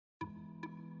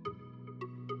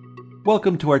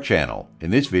Welcome to our channel. In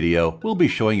this video, we'll be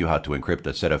showing you how to encrypt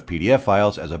a set of PDF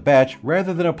files as a batch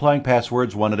rather than applying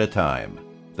passwords one at a time.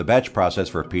 The batch process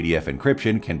for PDF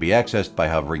encryption can be accessed by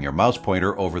hovering your mouse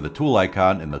pointer over the tool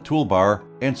icon in the toolbar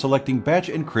and selecting Batch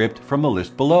Encrypt from the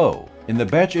list below. In the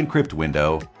Batch Encrypt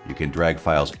window, you can drag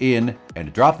files in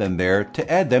and drop them there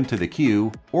to add them to the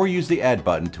queue, or use the Add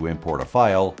button to import a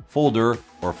file, folder,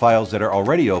 or files that are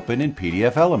already open in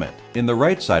PDFelement. In the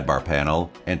right sidebar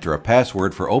panel, enter a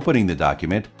password for opening the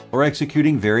document or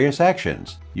executing various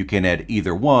actions. You can add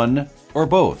either one or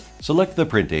both. Select the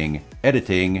printing,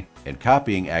 editing, and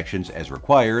copying actions as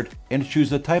required, and choose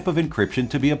the type of encryption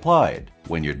to be applied.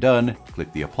 When you're done,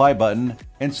 click the Apply button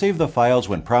and save the files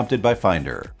when prompted by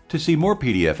Finder. To see more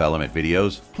PDFelement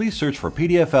videos, please search for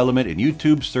PDFelement in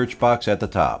YouTube's search box at the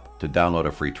top. To download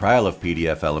a free trial of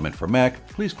PDFelement for Mac,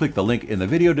 please click the link in the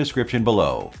video description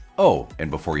below. Oh, and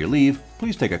before you leave,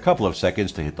 please take a couple of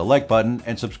seconds to hit the like button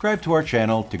and subscribe to our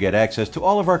channel to get access to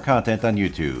all of our content on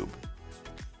YouTube.